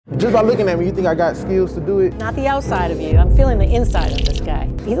Just by looking at me, you think I got skills to do it? Not the outside of you. I'm feeling the inside of this guy.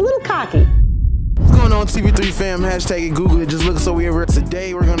 He's a little cocky. What's going on, TV3 fam? Hashtag it, Google it, just look so weird.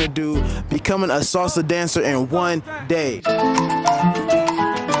 Today we're gonna do becoming a salsa dancer in 1 day.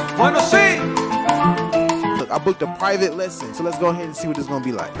 Bueno, sí. Look, I booked a private lesson, so let's go ahead and see what this is gonna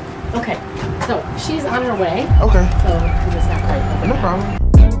be like. Okay, so she's on her way. Okay. So it's not quite. No problem.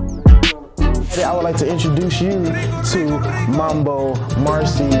 I would like to introduce you to Mambo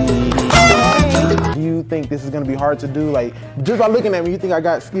Marcy. Do you think this is gonna be hard to do? Like, just by looking at me, you think I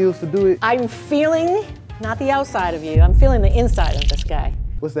got skills to do it? I'm feeling not the outside of you. I'm feeling the inside of this guy.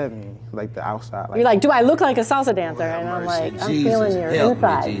 What's that mean? Like the outside? Like, You're like, do I look like a salsa dancer? And I'm like, I'm feeling your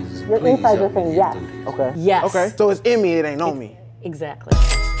inside. Your inside is saying yes. Okay. Yes. Okay. So it's in me, it ain't on me. Exactly.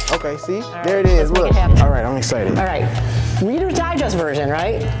 Okay, see? Right, there it is. let's make Look. it happen. All right, I'm excited. All right. Reader's Digest version,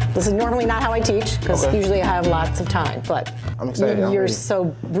 right? This is normally not how I teach, because usually I have lots of time, but I'm excited. you're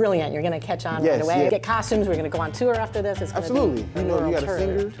so brilliant. You're going to catch on right away. Yes. Get costumes. We're going to go on tour after this. It's Absolutely. Be you know, you got a tour.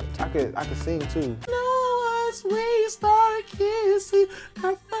 singer. I could sing too. No, as we start kissing.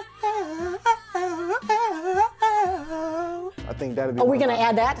 I think that'd be. Oh, we're going to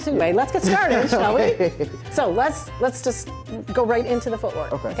add that too. Right, let's get started, shall we? So let's just go right into the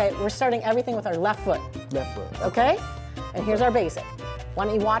footwork. Okay. We're starting everything with our left foot. Left foot. Okay? And here's our basic. Why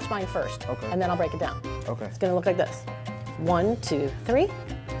don't you watch mine first? Okay. And then I'll break it down. Okay. It's gonna look like this. 1, 2, 3,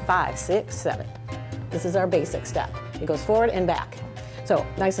 5, 6, 7. This is our basic step. It goes forward and back. So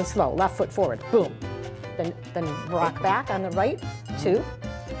nice and slow. Left foot forward. Boom. Then rock back on the right. 2,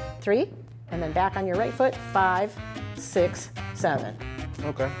 3, and then back on your right foot. 5, 6, 7.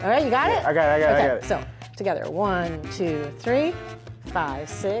 Okay. All right, you got it? I got it. So together. 1, 2, 3, 5,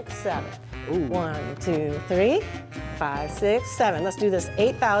 6, 7. Ooh. 1, 2, 3, 5, 6, 7. Let's do this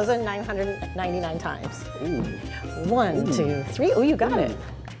 8,999 times. Ooh. 1, 2, 3. Ooh, you got it.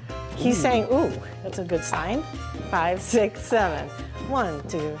 He's saying, ooh, that's a good sign. 5, 6, 7. 1,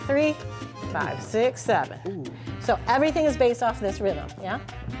 2, 3, 5, 6, 7. Ooh. So everything is based off this rhythm, yeah?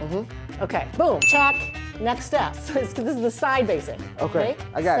 Mm-hmm. Okay, boom, check. Next step. So this is the side basic. Okay,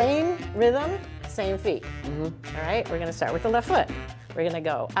 I got it. Same rhythm, same feet. Mm-hmm. All right, we're gonna start with the left foot. We're gonna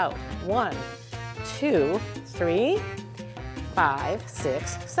go out. 1, 2, 3, 5,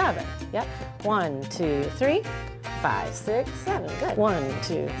 6, 7. Yep. 1, 2, 3, 5, 6, 7. Good. 1,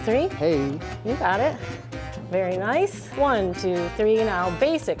 2, 3. Hey. You got it. Very nice. 1, 2, 3. Now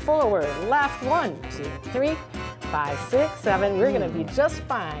basic forward. Left. 1, 2, 3, 5, 6, 7. We're gonna be just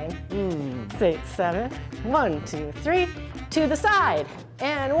fine. 6, 7. 1, 2, 3. To the side.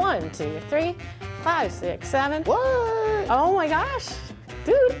 And 1, 2, 3, 5, 6, 7. What? Oh my gosh,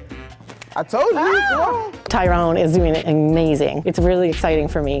 dude. I told you. Oh. Tyrone is doing it amazing. It's really exciting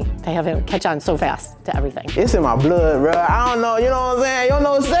for me to have him catch on so fast to everything. It's in my blood, bro. I don't know, you know what I'm saying? You don't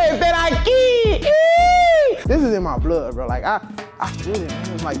know safe that I keep. This is in my blood, bro. Like I feel it.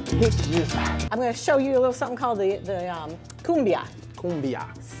 It's like hits just. I'm gonna show you a little something called the cumbia. Cumbia.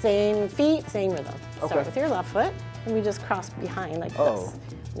 Same feet, same rhythm. Okay. Start with your left foot, and we just cross behind like this.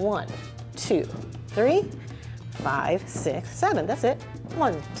 1, 2, 3, 5, 6, 7. That's it.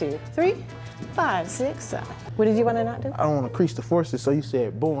 1, 2, 3, 5, 6, 7. What did you want to not do? I don't want to crease the forces, so you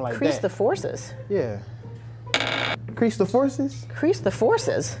said boom like Crease that. the forces. Yeah. Crease the forces? Crease the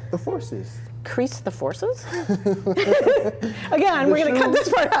forces. The forces. Crease the forces? Again, we're gonna cut this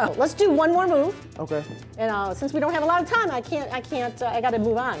part out. Let's do one more move. Okay. And since we don't have a lot of time, I gotta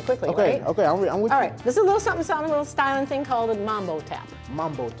move on quickly, Okay, right? okay, I'm with you. All right, this is a little something, a little styling thing called a mambo tap.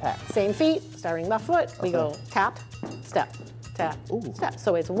 Mambo tap. Same feet, starting left foot, we go tap, step, tap, step.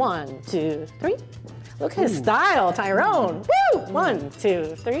 So it's 1, 2, 3. Look at his style, Tyrone. Woo! 1,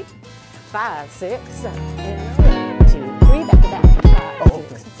 2, 3, 5, 6, 7. And 1, 2, 3, back to back. 5,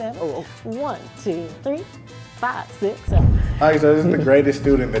 6, 7. 1, 2, 3, 5, 6, 7. All right, so this is the greatest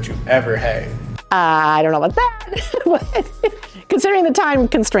student that you've ever had. I don't know about that. Considering the time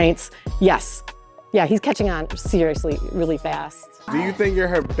constraints, yes. Yeah, he's catching on seriously, really fast. Do you think you're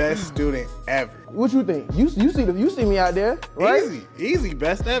her best student ever? What you think? You see me out there, right? Easy,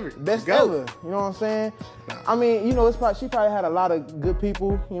 best ever. Best ever. You know what I'm saying? I mean, you know, she probably had a lot of good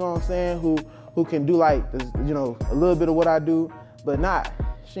people. You know what I'm saying? Who can do like, you know, a little bit of what I do, but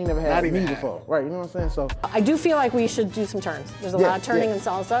she never had me before, right? You know what I'm saying? So I do feel like we should do some turns. There's a lot of turning in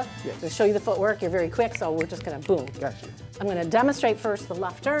salsa. To show you the footwork, you're very quick, so we're just gonna boom. Gotcha. I'm gonna demonstrate first the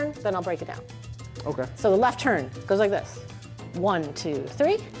left turn, then I'll break it down. Okay. So the left turn goes like this. 1, 2,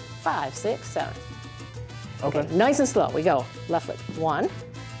 3, 5, 6, 7. Okay. Nice and slow. We go left foot. 1,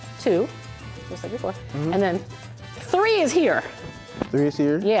 2, just like before, and then 3 is here. 3 is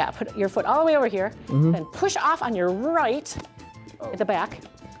here? Yeah, put your foot all the way over here, then push off on your right at the back,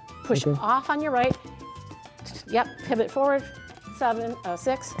 push off on your right. Yep, pivot forward, 7,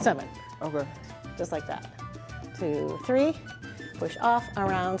 6, 7. Okay. Just like that. 2, 3, push off,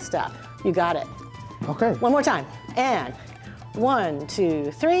 around, step. You got it. Okay. One more time. And 1,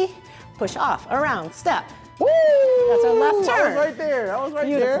 2, 3, push off, around, step. Woo! That's our left turn. I was right there. I was right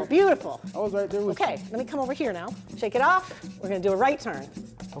Beautiful, there. beautiful. I was right there with Okay, let me come over here now. Shake it off. We're gonna do a right turn.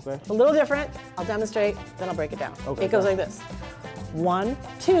 Okay. A little different. I'll demonstrate, then I'll break it down. Okay, It goes go. like this. 1,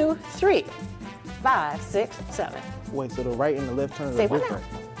 2, 3, 5, 6, 7. Wait, so the right and the left turns Say are one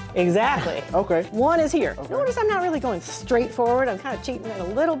different? now. Exactly. Okay. 1 is here. Okay. Notice I'm not really going straight forward. I'm kind of cheating it a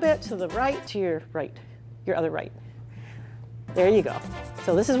little bit to the right, to your right, your other right. There you go.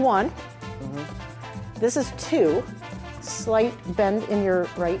 So this is 1. This is 2. Slight bend in your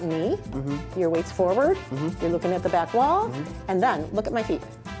right knee. Your weight's forward. You're looking at the back wall. And then look at my feet.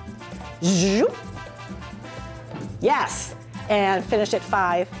 Zoop. Yes. And finish at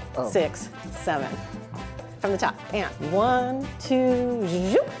 5, 6, 7. From the top. And 1, 2,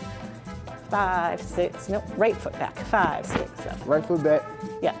 zoop. 5, 6, nope, right foot back. 5, 6, 7. Right foot back.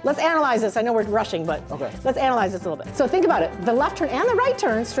 Yeah, let's analyze this. I know we're rushing, but Okay. let's analyze this a little bit. So think about it. The left turn and the right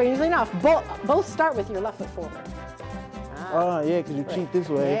turn, strangely enough, both start with your left foot forward. Yeah, because you cheat this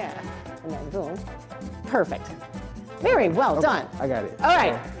way. Yeah, and then boom. Perfect. Very well done. I got it. All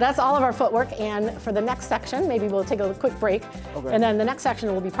right, that's all of our footwork. And for the next section, maybe we'll take a quick break. Okay. And then the next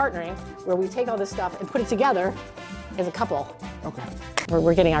section will be partnering, where we take all this stuff and put it together as a couple. Okay.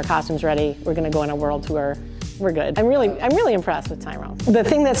 We're getting our costumes ready. We're gonna go on a world tour. We're good. I'm really impressed with Tyrone. The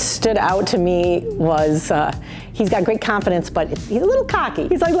thing that stood out to me was he's got great confidence, but he's a little cocky.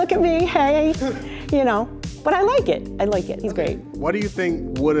 He's like, look at me, hey, you know. But I like it. I like it. He's great. What do you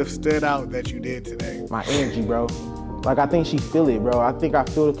think would have stood out that you did today? My energy, bro. Like, I think she feel it, bro. I think I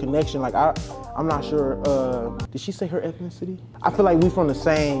feel the connection. Like, I'm not sure, did she say her ethnicity? I feel like we from the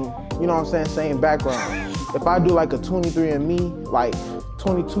same, you know what I'm saying, same background. If I do like a 23andMe, like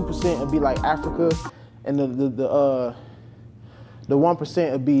 22% would be like Africa, and the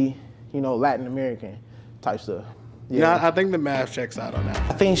 1% would be, you know, Latin American type stuff. Yeah, I think the math checks out on that.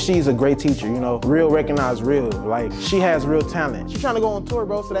 I think she's a great teacher, you know, real recognize real. Like, she has real talent. She's trying to go on tour,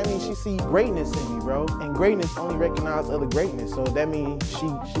 bro, so that means she see greatness in me, bro. And greatness only recognize other greatness, so that means she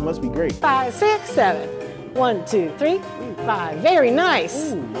must be great. 5, 6, 7. 1, 2, 3, 5. Very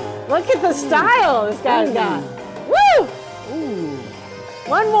nice. Ooh. Look at the style this guy's got. Woo! Ooh.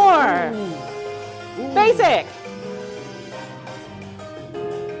 One more. Ooh. Basic.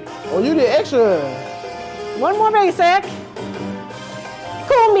 Oh, you did extra. One more basic.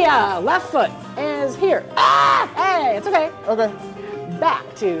 Cumbia. Left foot is here. Ah! Hey, it's okay. Okay. Back,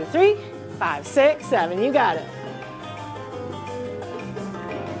 2, 3, 5, 6, 7. You got it.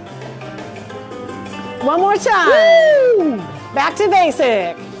 One more time. Woo! Back to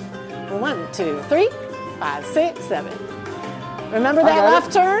basic. 1, 2, 3, 5, 6, 7. Remember that got left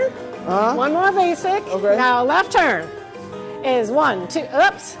it. turn? Uh-huh. One more basic. Okay. Now left turn is 1, 2,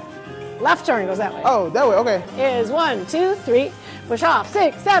 oops. Left turn goes that way. Oh, that way, okay. Is 1, 2, 3, push off,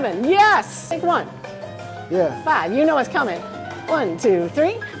 6, 7, yes. Take 1, Yeah. 5, you know it's coming. 1, 2,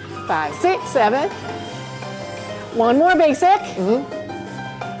 3, 5, 6, 7. One more basic.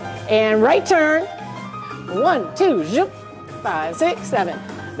 And right turn. 1, 2, zoop, 5, 6, 7.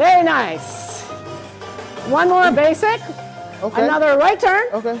 Very nice. One more basic. Okay. Another right turn.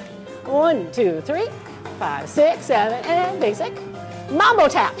 Okay. 1, 2, 3, 5, 6, 7, and basic. Mambo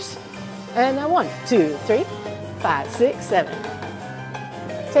taps. And then 1, 2, 3, 5, 6, 7.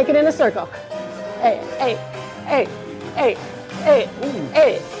 Take it in a circle. 8, 8, 8, 8, 8,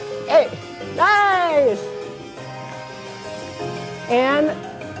 8, 8. Nice. And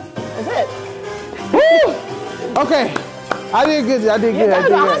that's it. Woo! Okay. I did good. I did good.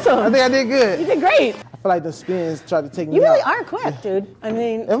 that I was did awesome. Good. I think I did good. You did great. I feel like the spins tried to take me You really out. are quick, dude. I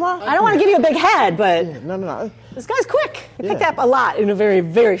mean, Am I? I don't want to give you a big head, but No. this guy's quick. He picked Yeah. up a lot in a very,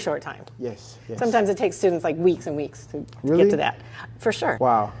 very short time. Yes. Sometimes it takes students like weeks and weeks to Really? get to that. For sure.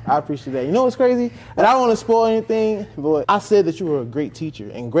 Wow, I appreciate that. You know what's crazy? And I don't want to spoil anything, but I said that you were a great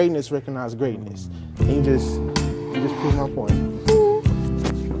teacher, and greatness recognizes greatness. And you just proved my point.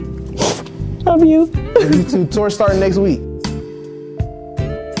 Love you. You two, tour starting next week.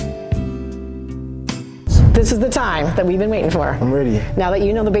 This is the time that we've been waiting for. I'm ready. Now that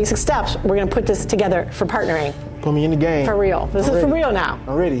you know the basic steps, we're going to put this together for partnering. Put me in the game. For real. This I'm is for ready. real now.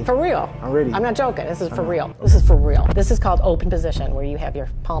 I'm ready. For real. I'm ready. I'm not joking. This is for real. This is for real. This is called open position, where you have your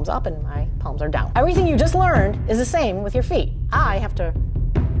palms up and my palms are down. Everything you just learned is the same with your feet. I have to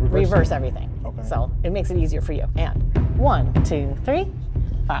reverse everything. Okay. So it makes it easier for you. And 1, 2, 3,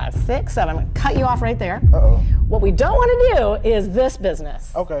 5, 6, 7. I'm gonna cut you off right there. Uh-oh. What we don't want to do is this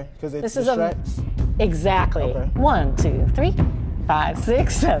business. Okay, because it This distracts. Exactly. Okay. 1, 2, 3, 5,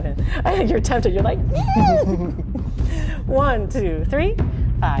 6, 7. I think you're tempted. You're like, 1, 2, 3,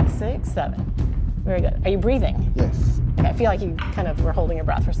 5, 6, 7. Very good. Are you breathing? Yes. Okay, I feel like you kind of were holding your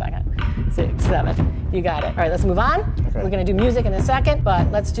breath for a second. 6, 7. You got it. All right, let's move on. Okay. We're going to do music in a second,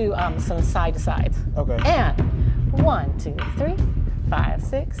 but let's do some side to sides. Okay. And 1, 2, 3, 5,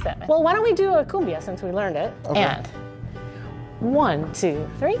 6, 7. Well, why don't we do a cumbia since we learned it? Okay. And 1, 2,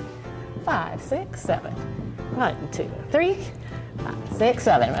 3, 5, 6, 7. 1, 2, 3, 5, 6,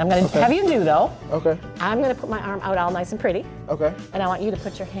 7. I'm going to have you do though. Okay. I'm going to put my arm out all nice and pretty. Okay. And I want you to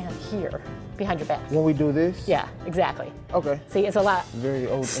put your hand here behind your back. When we do this? Yeah, exactly. Okay. See, it's a lot Very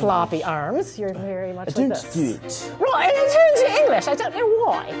old sloppy arms. You're very much I like don't this. do it. Right, and it turns to English. I don't know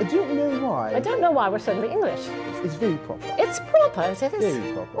why. I don't know why. I don't know why we're suddenly English. It's very proper. It's proper. It is.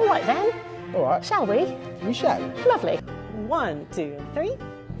 Very proper. All right then. All right. Shall we? We shall. Lovely. 1, 2, 3,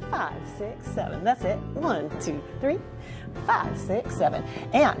 5, 6, 7. That's it. 1, 2, 3, 5, 6, 7.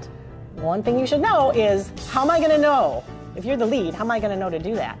 And one thing you should know is, how am I going to know? If you're the lead, how am I going to know to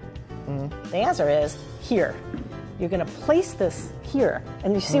do that? The answer is here. You're going to place this here.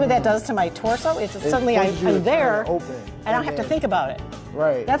 And you see what that does to my torso? It's suddenly I'm there. Open. I don't have to think about it.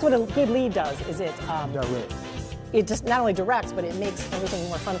 Right. That's what a good lead does, is it Direct. it just not only directs, but it makes everything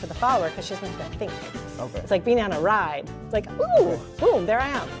more fun for the follower because she doesn't have to think. Okay. It's like being on a ride. It's like, ooh, boom, there I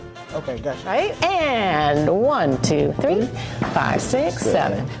am. Okay, gotcha. Right? And 1, 2, 3, 5, 6,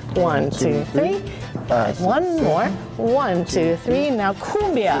 7. 1, 2, 3, 5. One more. 1, 2, 3. Now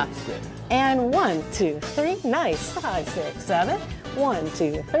cumbia. And 1, 2, 3. Nice. 5, 6, 7. 1,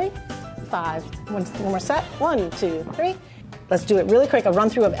 2, 3, 5. One more set. 1, 2, 3. Let's do it really quick. A run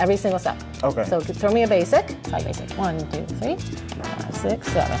through of every single step. Okay. So throw me a basic. Side basic. 1, 2, 3, 5, 6,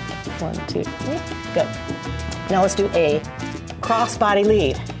 7. 1, 2, 3. Good. Now let's do a cross body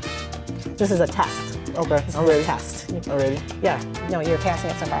lead. This is a test. Okay, This I'm is ready. a test. I'm ready. Yeah. No, you're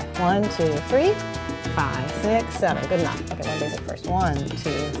passing it so far. 1, 2, 3, 5, 6, 7. Good enough. Okay, one basic first. 1,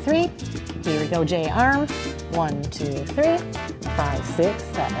 2, 3. Here we go. J arm. 1, 2, 3, 5, 6,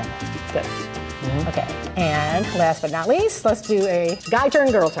 7. Good. Okay. And last but not least, let's do a guy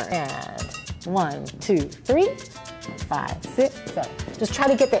turn, girl turn. And 1, 2, 3, 5, 6, 7. Just try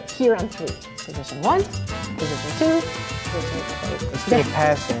to get that here on 3. Position 1, position 2, position 3. It's still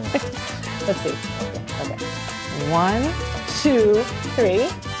passing. Let's see. Okay. 1, 2, 3.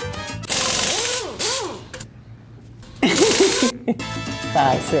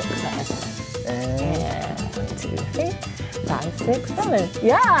 5, 6, 7. And 1, 2, 3, 5, 6, 7.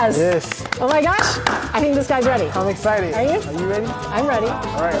 Yes! Yes. Oh my gosh! I think this guy's ready. I'm excited. Are you? Are you ready? I'm ready.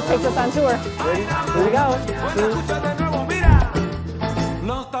 All right. Let's take this on tour. Ready? Here we go.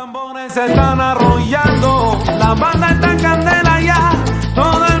 Los tambores se están arrollando, la banda está en candela ya,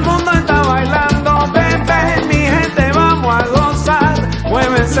 todo el mundo está bailando. Ven, ven, mi gente, vamos a gozar.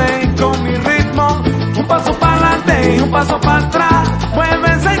 Muévense con mi ritmo, un paso para adelante y un paso para atrás.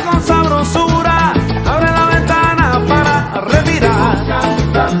 Muévense con sabrosura, abre la ventana para revirar.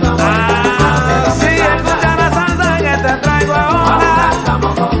 Así escucha la salsa que te traigo ahora.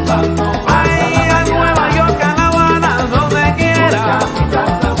 Ahí a Nueva York, a La Habana, donde quiera.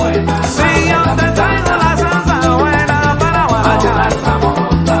 Si yo te traigo la salsa buena para guarachar.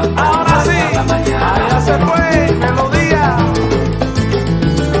 Ahora sí, allá se fue melodía.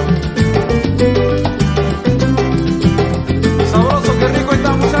 Sabroso, qué rico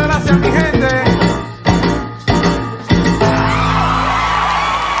está. Muchas gracias, mi gente.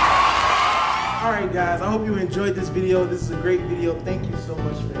 All right, guys. I hope you enjoyed this video. This is a great video. Thank you so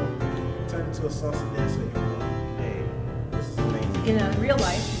much for turning into a salsa dancer. Hey, this is amazing. In real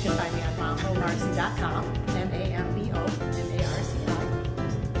life, you can find me on mambomarcy.com. MAMBOMARCY.com.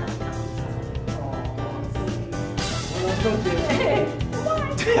 Well, let's go there. Hey,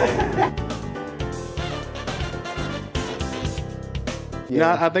 bye. You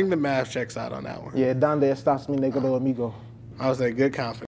know, I think the math checks out on that one. Yeah, donde estás mi negro amigo? I was at good confidence.